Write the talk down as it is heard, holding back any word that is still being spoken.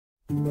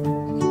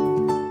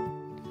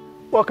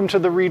Welcome to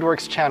the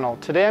ReedWorks channel.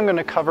 Today I'm going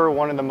to cover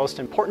one of the most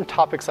important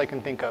topics I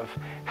can think of,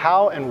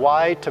 how and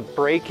why to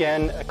break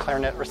in a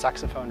clarinet or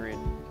saxophone reed.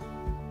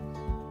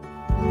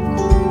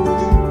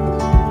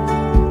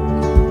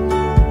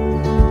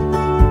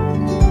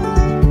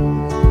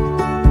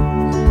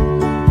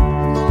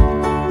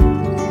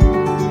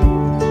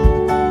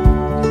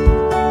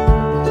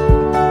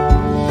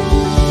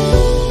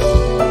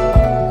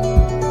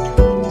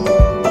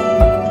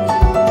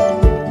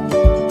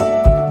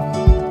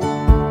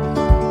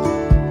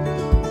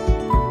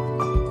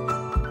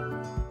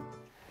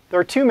 There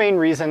are two main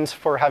reasons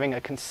for having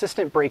a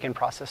consistent break-in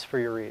process for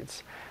your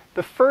reeds.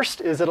 The first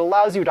is it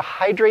allows you to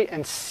hydrate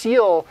and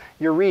seal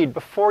your reed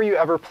before you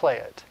ever play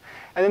it.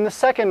 And then the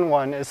second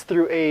one is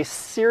through a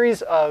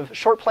series of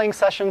short playing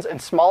sessions and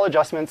small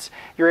adjustments,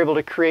 you're able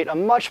to create a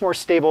much more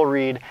stable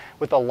reed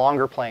with a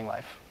longer playing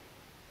life.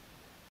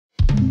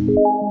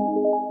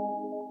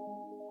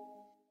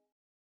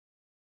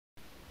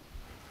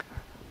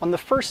 On the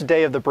first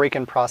day of the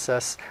break-in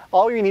process,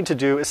 all you need to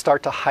do is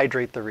start to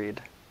hydrate the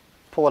reed.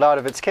 Pull it out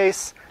of its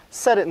case,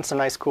 set it in some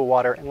nice cool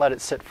water, and let it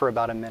sit for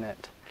about a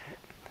minute.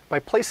 By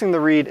placing the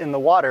reed in the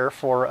water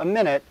for a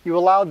minute, you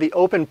allow the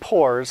open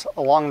pores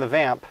along the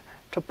vamp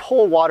to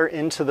pull water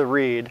into the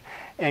reed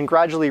and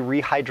gradually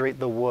rehydrate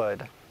the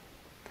wood.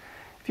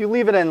 If you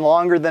leave it in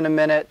longer than a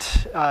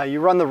minute, you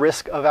run the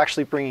risk of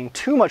actually bringing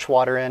too much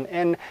water in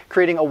and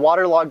creating a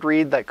waterlogged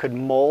reed that could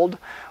mold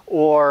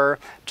or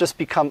just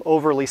become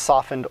overly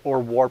softened or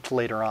warped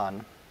later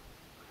on.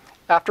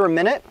 After a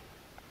minute,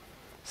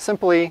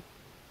 simply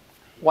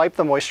wipe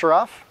the moisture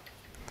off,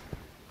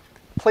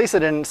 place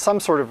it in some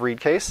sort of reed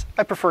case.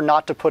 I prefer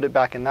not to put it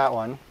back in that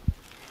one.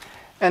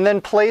 And then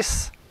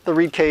place the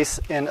reed case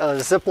in a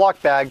Ziploc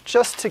bag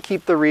just to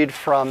keep the reed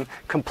from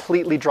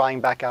completely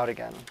drying back out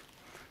again.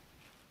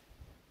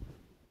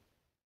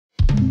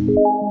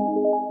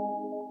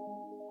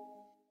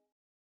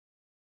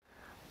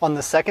 On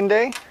the second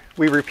day,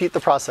 we repeat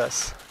the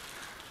process.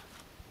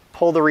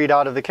 Pull the reed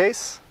out of the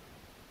case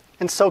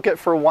and soak it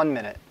for 1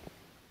 minute.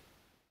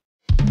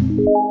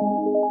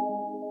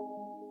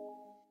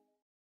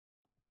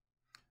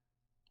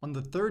 On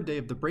the third day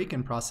of the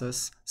break-in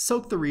process,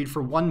 soak the reed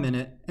for 1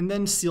 minute and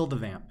then seal the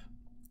vamp.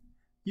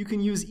 You can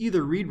use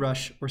either reed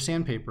rush or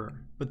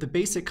sandpaper, but the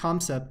basic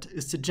concept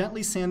is to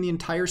gently sand the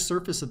entire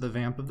surface of the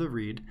vamp of the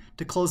reed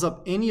to close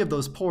up any of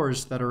those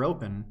pores that are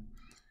open.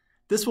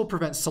 This will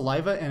prevent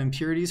saliva and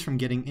impurities from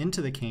getting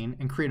into the cane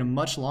and create a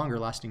much longer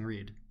lasting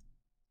reed.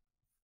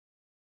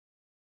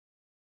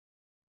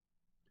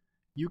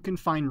 You can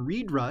find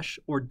reed rush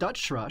or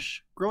Dutch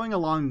rush growing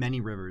along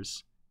many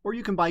rivers, or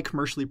you can buy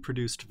commercially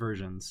produced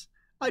versions.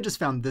 I just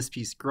found this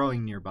piece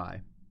growing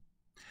nearby.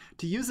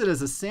 To use it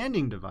as a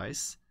sanding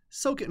device,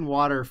 soak it in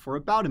water for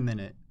about a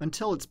minute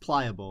until it's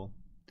pliable.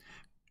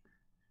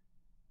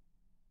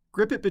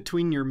 Grip it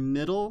between your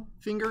middle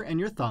finger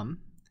and your thumb,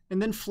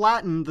 and then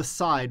flatten the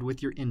side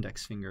with your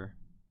index finger.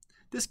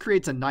 This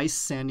creates a nice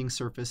sanding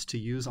surface to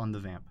use on the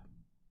vamp.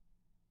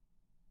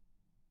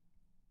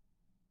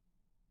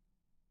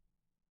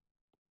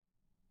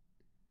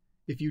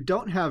 If you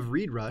don't have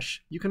reed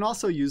rush, you can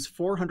also use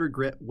 400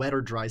 grit wet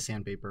or dry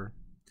sandpaper.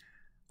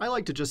 I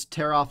like to just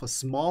tear off a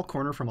small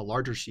corner from a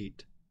larger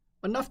sheet,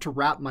 enough to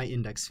wrap my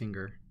index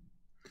finger.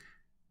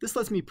 This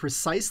lets me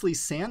precisely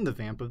sand the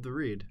vamp of the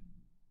reed.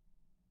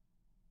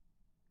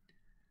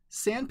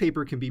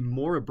 Sandpaper can be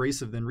more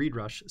abrasive than reed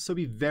rush, so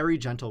be very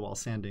gentle while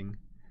sanding.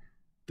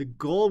 The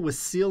goal with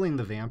sealing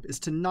the vamp is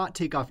to not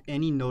take off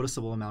any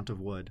noticeable amount of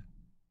wood.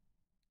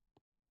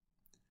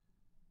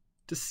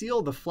 To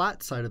seal the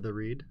flat side of the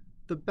reed,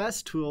 the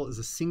best tool is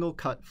a single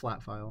cut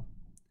flat file.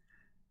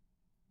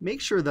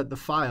 Make sure that the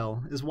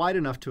file is wide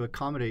enough to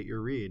accommodate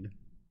your reed.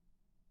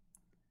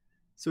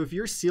 So if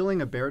you're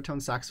sealing a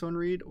baritone saxophone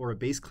reed or a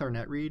bass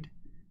clarinet reed,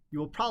 you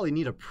will probably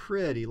need a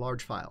pretty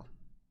large file.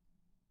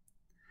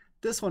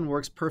 This one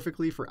works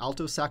perfectly for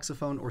alto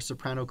saxophone or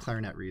soprano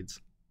clarinet reeds.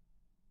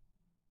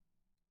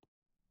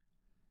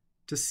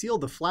 To seal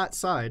the flat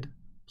side,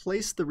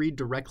 place the reed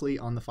directly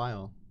on the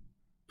file.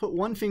 Put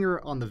one finger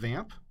on the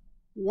vamp,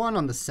 one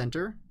on the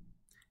center,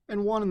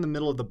 and one in the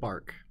middle of the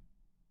bark.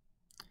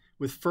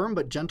 With firm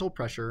but gentle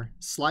pressure,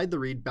 slide the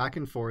reed back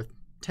and forth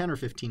 10 or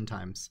 15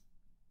 times.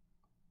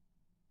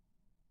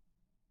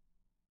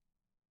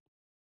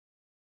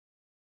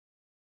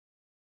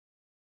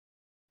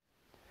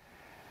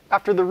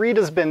 After the reed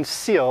has been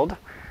sealed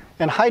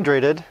and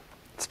hydrated,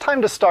 it's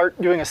time to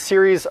start doing a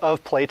series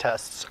of play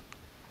tests.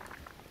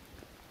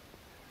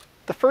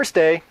 The first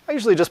day, I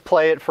usually just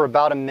play it for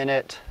about a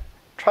minute,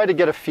 try to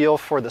get a feel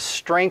for the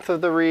strength of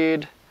the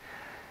reed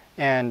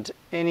and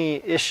any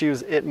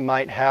issues it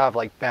might have,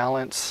 like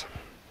balance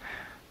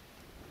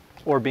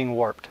or being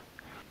warped.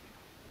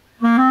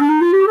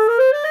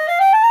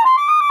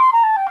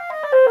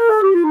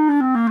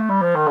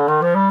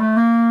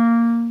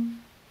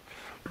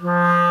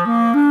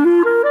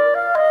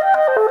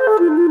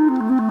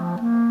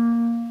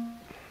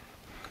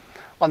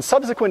 On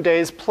subsequent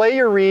days, play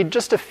your reed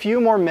just a few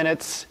more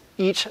minutes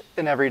each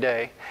and every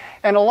day.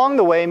 And along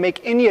the way,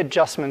 make any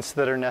adjustments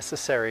that are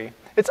necessary.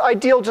 It's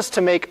ideal just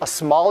to make a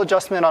small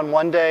adjustment on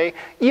one day,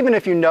 even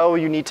if you know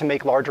you need to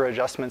make larger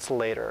adjustments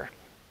later.